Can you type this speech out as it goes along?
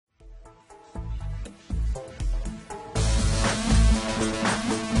In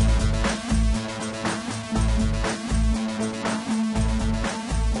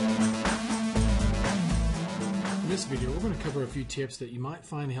this video, we're going to cover a few tips that you might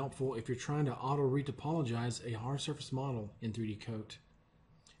find helpful if you're trying to auto-retopologize a hard surface model in 3D Coat.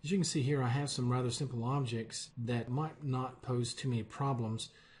 As you can see here, I have some rather simple objects that might not pose too many problems,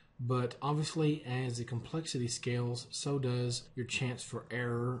 but obviously as the complexity scales, so does your chance for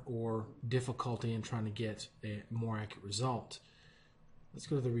error or difficulty in trying to get a more accurate result. Let's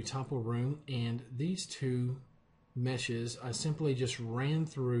go to the Retopo room, and these two meshes I simply just ran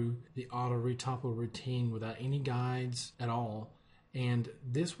through the Auto-Retopo routine without any guides at all, and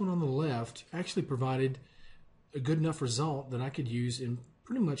this one on the left actually provided a good enough result that I could use in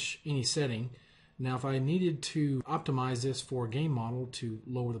pretty much any setting. Now if I needed to optimize this for a game model to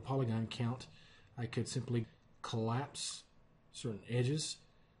lower the polygon count, I could simply collapse certain edges.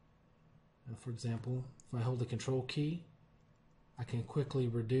 For example, if I hold the control key, I can quickly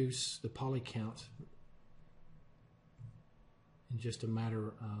reduce the poly count in just a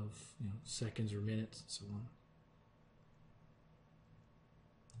matter of seconds or minutes and so on.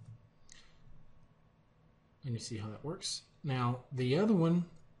 And you see how that works. Now the other one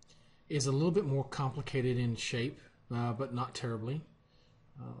is a little bit more complicated in shape, but not terribly.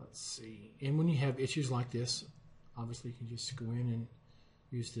 Let's see. And when you have issues like this, obviously you can just go in and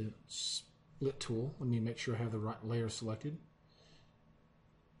use the split tool. Let me make sure I have the right layer selected.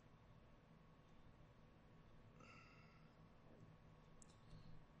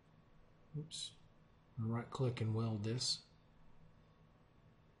 Oops. Right click and weld this.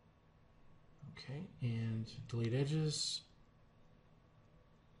 Okay, and delete edges.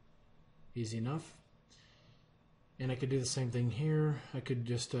 Easy enough. And I could do the same thing here. I could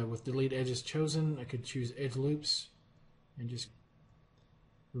just, with delete edges chosen, I could choose edge loops and just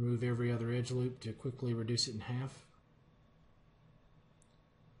remove every other edge loop to quickly reduce it in half,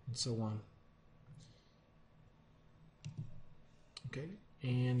 and so on. Okay.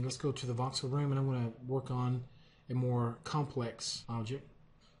 And let's go to the voxel room, and I'm going to work on a more complex object.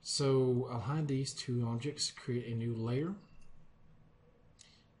 So I'll hide these two objects, create a new layer,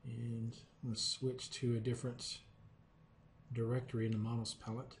 and I'm going to switch to a different directory in the models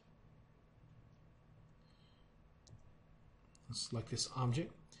palette. I'll select this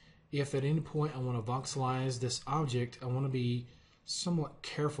object. If at any point I want to voxelize this object, I want to be somewhat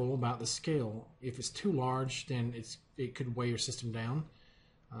careful about the scale. If it's too large, then it could weigh your system down.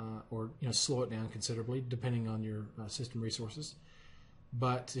 Or slow it down considerably depending on your system resources.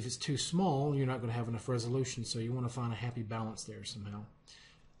 But if it's too small, you're not going to have enough resolution, so you want to find a happy balance there somehow.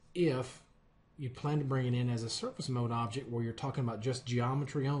 If you plan to bring it in as a surface mode object where you're talking about just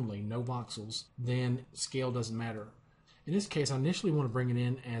geometry only, no voxels, then scale doesn't matter. In this case, I initially want to bring it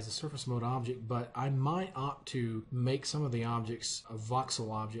in as a surface mode object, but I might opt to make some of the objects a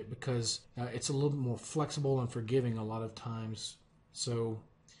voxel object because it's a little bit more flexible and forgiving a lot of times. So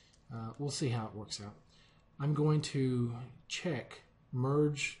we'll see how it works out. I'm going to check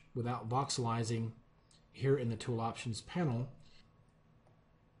merge without voxelizing here in the tool options panel,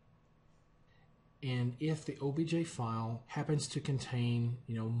 and if the OBJ file happens to contain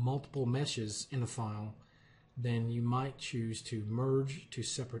multiple meshes in the file, then you might choose to merge to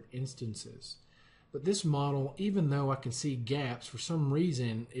separate instances. But this model, even though I can see gaps, for some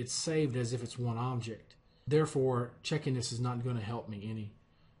reason it's saved as if it's one object. Therefore checking this is not going to help me any.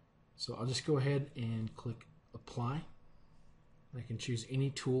 So I'll just go ahead and click apply. I can choose any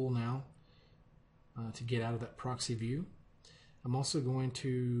tool now to get out of that proxy view. I'm also going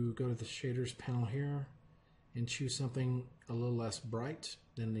to go to the shaders panel here and choose something a little less bright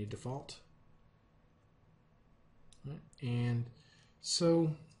than the default. Right. And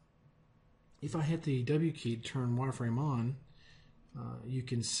so if I hit the W key to turn wireframe on, you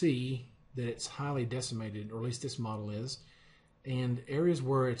can see that it's highly decimated, or at least this model is. And areas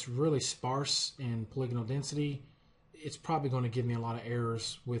where it's really sparse and polygonal density, it's probably going to give me a lot of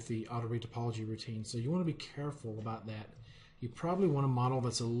errors with the auto-retopology routine. So you want to be careful about that. You probably want a model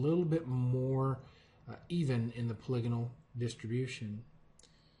that's a little bit more even in the polygonal distribution.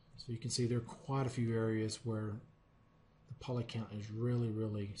 So you can see there are quite a few areas where the poly count is really,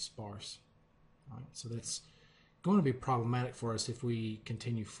 really sparse. All right, so that's going to be problematic for us if we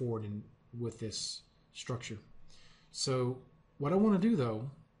continue forward with this structure. So what I want to do though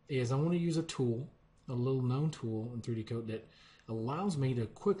is I want to use a tool, a little known tool in 3D Coat that allows me to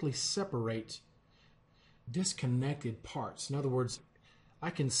quickly separate disconnected parts. In other words, I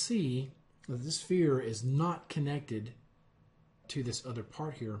can see that this sphere is not connected to this other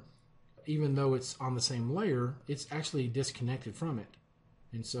part here. Even though it's on the same layer, it's actually disconnected from it.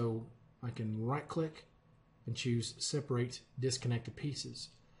 And so I can right click and choose Separate Disconnected Pieces.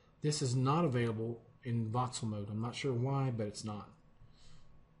 This is not available in voxel mode. I'm not sure why, but it's not.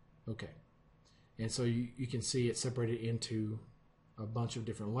 Okay. And so you can see it separated into a bunch of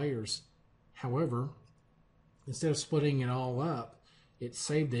different layers. However, instead of splitting it all up, it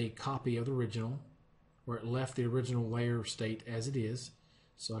saved a copy of the original, or it left the original layer state as it is.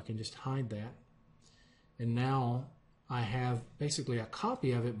 So I can just hide that. And now I have basically a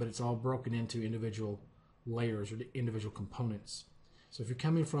copy of it, but it's all broken into individual layers or individual components. So if you're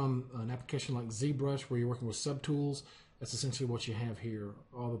coming from an application like ZBrush where you're working with subtools, that's essentially what you have here.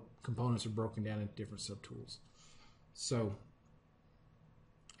 All the components are broken down into different subtools. So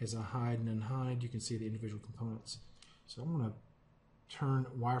as I hide and unhide, you can see the individual components. So I'm going to turn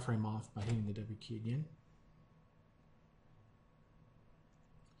wireframe off by hitting the W key again.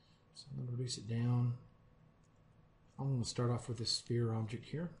 So I'm going to reduce it down. I'm going to start off with this sphere object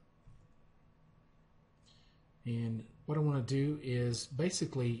here. And what I want to do is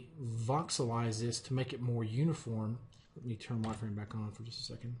basically voxelize this to make it more uniform. Let me turn wireframe back on for just a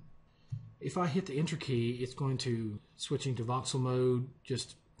second. If I hit the enter key, it's going to switch into voxel mode,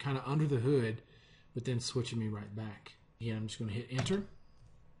 just kind of under the hood, but then switching me right back. Again, I'm just going to hit enter.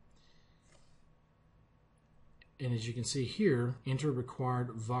 And as you can see here, enter required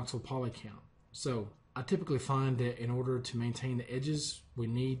voxel poly count. So I typically find that in order to maintain the edges, we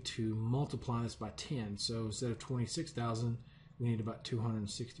need to multiply this by 10. So instead of 26,000, we need about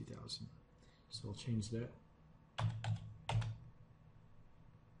 260,000. So I'll change that.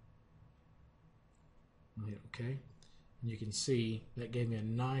 I'll hit OK. And you can see that gave me a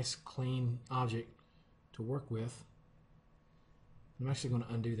nice clean object to work with. I'm actually going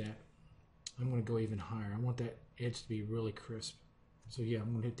to undo that. I'm going to go even higher. I want that edge to be really crisp. So yeah,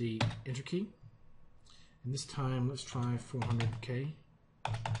 I'm going to hit the enter key. And this time, let's try 400K.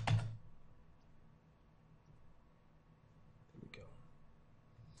 There we go.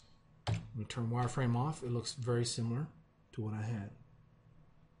 I'm going to turn wireframe off. It looks very similar to what I had.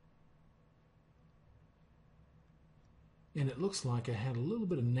 And it looks like I had a little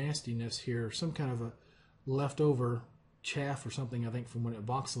bit of nastiness here, some kind of a leftover chaff or something, I think, from when it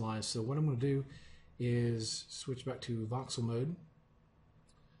voxelized. So what I'm going to do is switch back to voxel mode.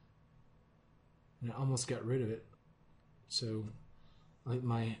 And I almost got rid of it. So I hit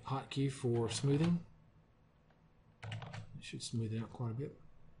my hotkey for smoothing. It should smooth it out quite a bit.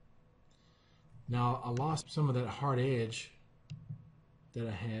 Now I lost some of that hard edge that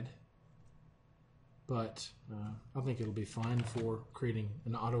I had, but I think it'll be fine for creating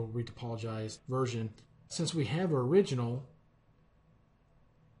an auto-retopologized version. Since we have our original,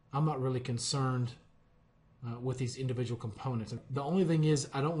 I'm not really concerned with these individual components. The only thing is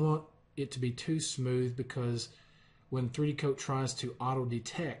I don't want it to be too smooth, because when 3D Coat tries to auto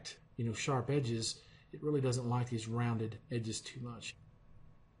detect, sharp edges, it really doesn't like these rounded edges too much.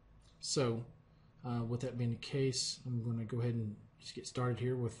 So with that being the case, I'm going to go ahead and just get started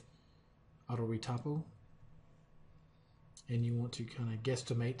here with Auto-Retopo, and you want to kind of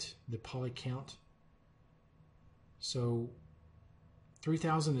guesstimate the poly count. So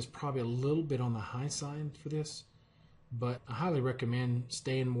 3000 is probably a little bit on the high side for this, but I highly recommend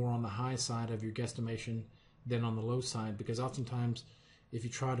staying more on the high side of your guesstimation than on the low side, because oftentimes if you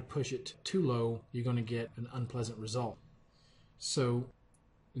try to push it too low, you're going to get an unpleasant result. So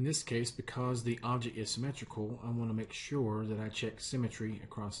in this case, because the object is symmetrical, I want to make sure that I check symmetry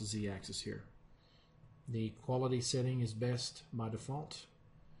across the z-axis here. The quality setting is best by default,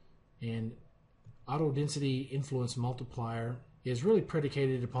 and auto density influence multiplier is really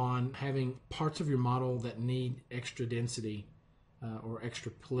predicated upon having parts of your model that need extra density or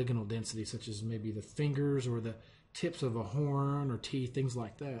extra polygonal density, such as maybe the fingers or the tips of a horn or teeth, things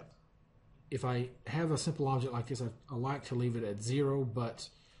like that. If I have a simple object like this, I like to leave it at 0, but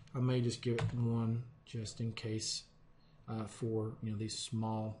I may just give it 1 just in case for these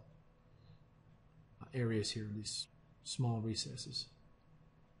small areas here, these small recesses.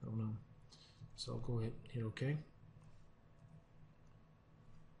 I don't know. So I'll go ahead and hit OK.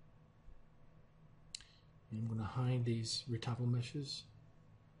 And I'm going to hide these retopo meshes.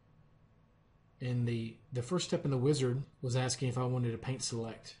 And the first step in the wizard was asking if I wanted to paint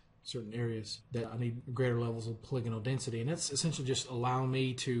select certain areas that I need greater levels of polygonal density, and that's essentially just allowing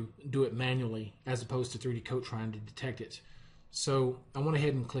me to do it manually as opposed to 3D Coat trying to detect it. So I went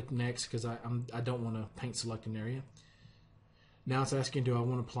ahead and clicked next because I don't want to paint select an area. Now it's asking, do I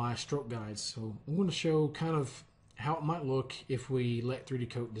want to apply stroke guides? So I'm going to show kind of how it might look if we let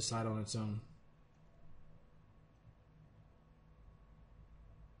 3D Coat decide on its own.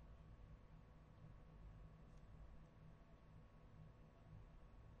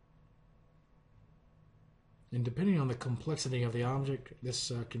 And depending on the complexity of the object,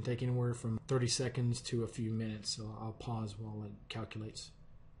 this can take anywhere from 30 seconds to a few minutes, so I'll pause while it calculates.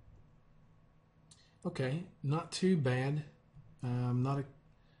 Okay, not too bad, not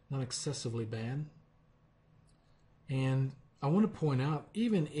excessively bad. And I want to point out,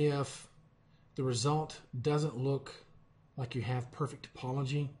 even if the result doesn't look like you have perfect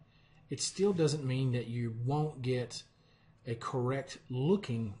topology, it still doesn't mean that you won't get a correct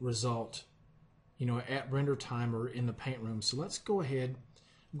looking result, you know, at render time or in the paint room. So let's go ahead.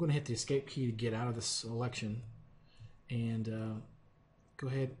 I'm going to hit the escape key to get out of this selection, and go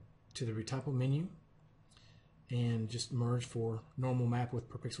ahead to the Retopo menu and just merge for normal map with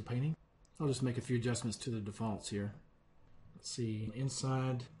per pixel painting. I'll just make a few adjustments to the defaults here. Let's see,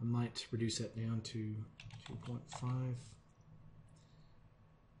 inside I might reduce that down to 2.5.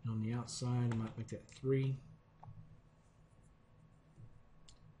 On the outside I might make that 3.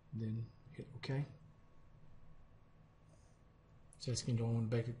 Then hit OK. So that's going to go on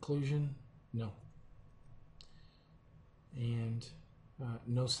back occlusion. No. And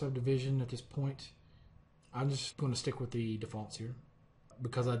no subdivision at this point. I'm just going to stick with the defaults here.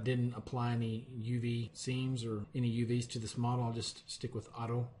 Because I didn't apply any UV seams or any UVs to this model, I'll just stick with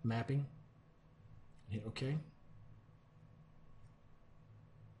auto mapping. Hit OK.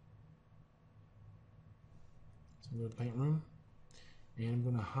 So I'm going to the paint room, and I'm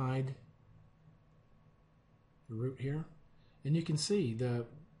going to hide the root here, and you can see the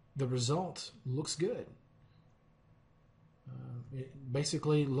result looks good. It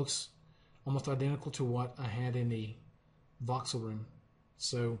basically looks almost identical to what I had in the voxel room.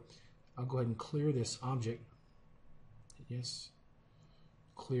 So I'll go ahead and clear this object. Yes,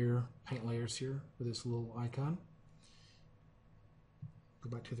 clear paint layers here for this little icon. Go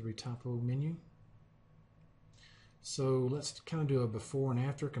back to the Retopo menu. So let's kind of do a before and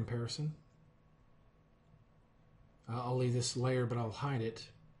after comparison. I'll leave this layer, but I'll hide it.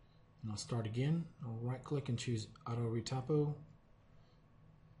 And I'll start again. I'll right click and choose Auto-Retopo.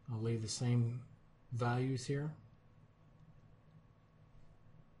 I'll leave the same values here.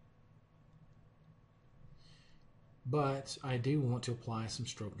 But I do want to apply some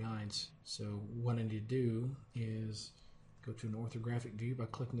stroke guides. So what I need to do is go to an orthographic view by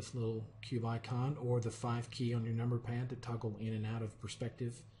clicking this little cube icon, or the 5 key on your number pad to toggle in and out of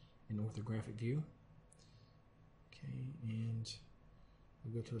perspective in orthographic view. Okay, and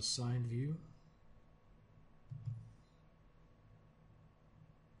we'll go to a side view.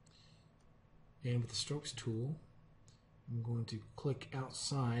 And with the strokes tool, I'm going to click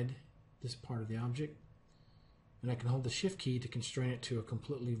outside this part of the object, and I can hold the shift key to constrain it to a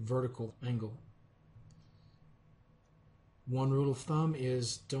completely vertical angle. One rule of thumb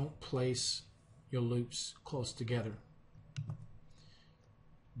is don't place your loops close together.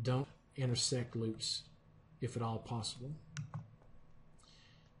 Don't intersect loops if at all possible.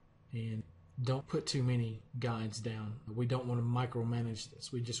 And don't put too many guides down. We don't want to micromanage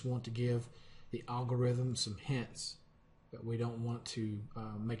this. We just want to give the algorithm some hints, but we don't want to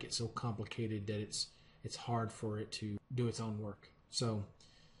make it so complicated that it's hard for it to do its own work. So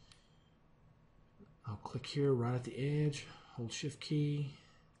I'll click here right at the edge, hold shift key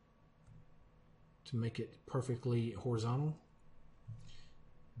to make it perfectly horizontal.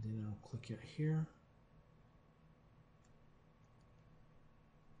 Then I'll click out here.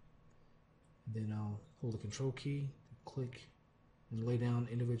 Then I'll hold the control key, click, and lay down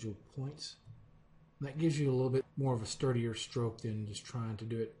individual points. And that gives you a little bit more of a sturdier stroke than just trying to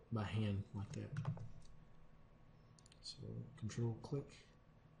do it by hand like that. So control click.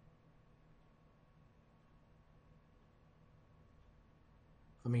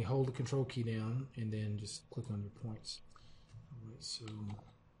 Hold the control key down and then just click on your points. Alright, so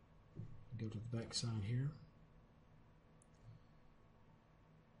go to the back side here.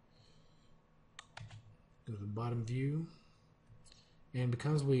 Go to the bottom view. And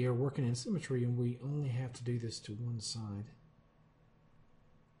because we are working in symmetry and we only have to do this to one side,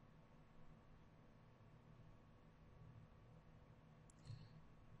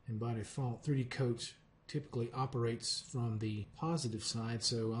 and by default 3D Coat typically operates from the positive side,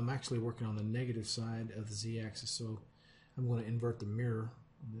 so I'm actually working on the negative side of the z-axis, so I'm going to invert the mirror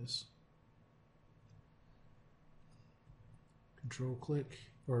on this. Control click,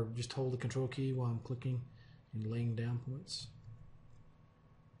 or just hold the control key while I'm clicking and laying down points.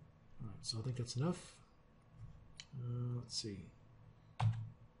 Alright, so I think that's enough. Let's see.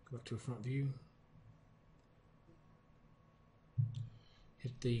 Go back to a front view.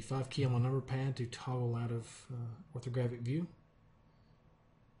 Hit the 5 key on my number pad to toggle out of orthographic view.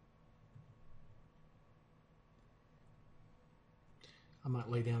 I might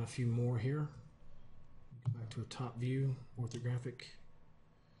lay down a few more here. Go back to a top view, orthographic.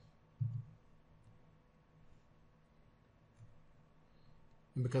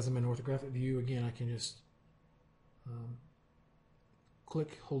 And because I'm in orthographic view, again, I can just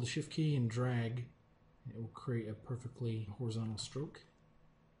click, hold the shift key, and drag. It will create a perfectly horizontal stroke.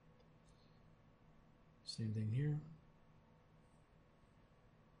 Same thing here.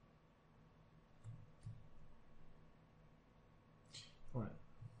 All right,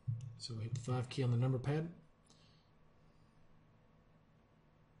 so hit the 5 key on the number pad.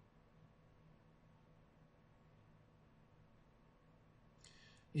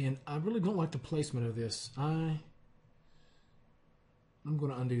 And I really don't like the placement of this. I'm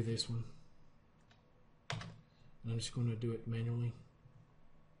going to undo this one. I'm just going to do it manually.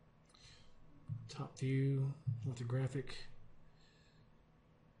 Top view, orthographic.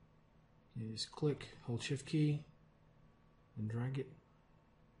 You just click, hold shift key, and drag it.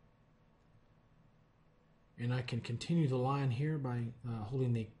 And I can continue the line here by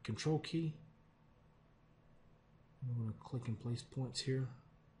holding the control key. I'm going to click and place points here,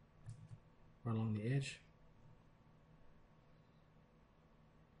 right along the edge.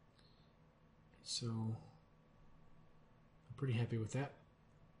 So I'm pretty happy with that.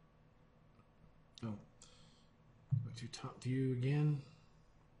 Oh, go to top view again.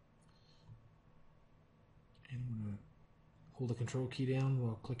 And I'm going to hold the control key down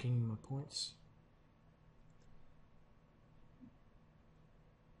while clicking my points.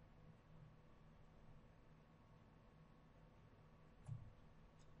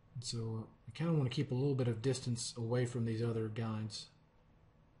 So I kind of want to keep a little bit of distance away from these other guides.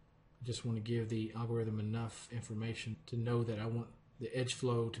 I just want to give the algorithm enough information to know that I want the edge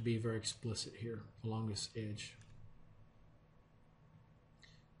flow to be very explicit here along this edge.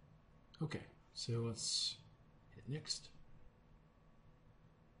 Okay, so let's hit next.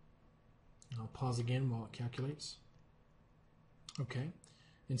 I'll pause again while it calculates. Okay,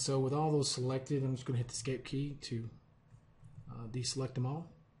 and so with all those selected, I'm just going to hit the escape key to deselect them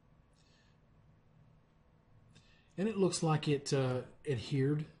all. And it looks like it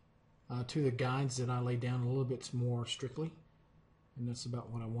adhered to the guides that I laid down a little bit more strictly. And that's about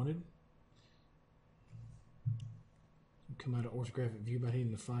what I wanted. Come out of orthographic view by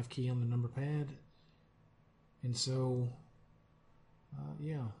hitting the 5 key on the number pad. And so,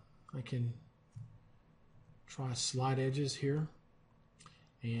 yeah, I can try slide edges here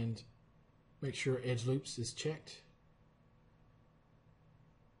and make sure edge loops is checked.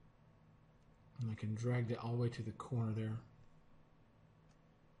 And I can drag that all the way to the corner there.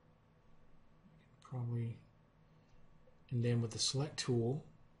 Probably, and then with the select tool,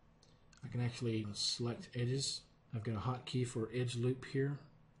 I can actually select edges. I've got a hotkey for edge loop here.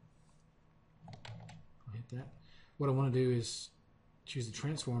 I'll hit that. What I want to do is choose the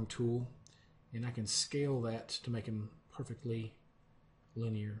transform tool, and I can scale that to make them perfectly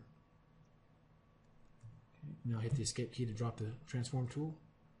linear. Okay. Now hit the escape key to drop the transform tool.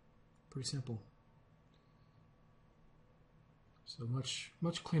 Pretty simple. So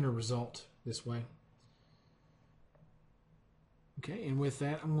much cleaner result this way. Okay, and with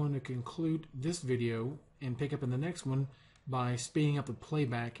that, I'm going to conclude this video and pick up in the next one by speeding up the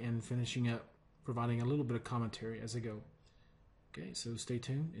playback and finishing up, providing a little bit of commentary as I go. Okay, so stay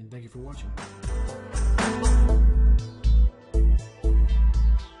tuned and thank you for watching.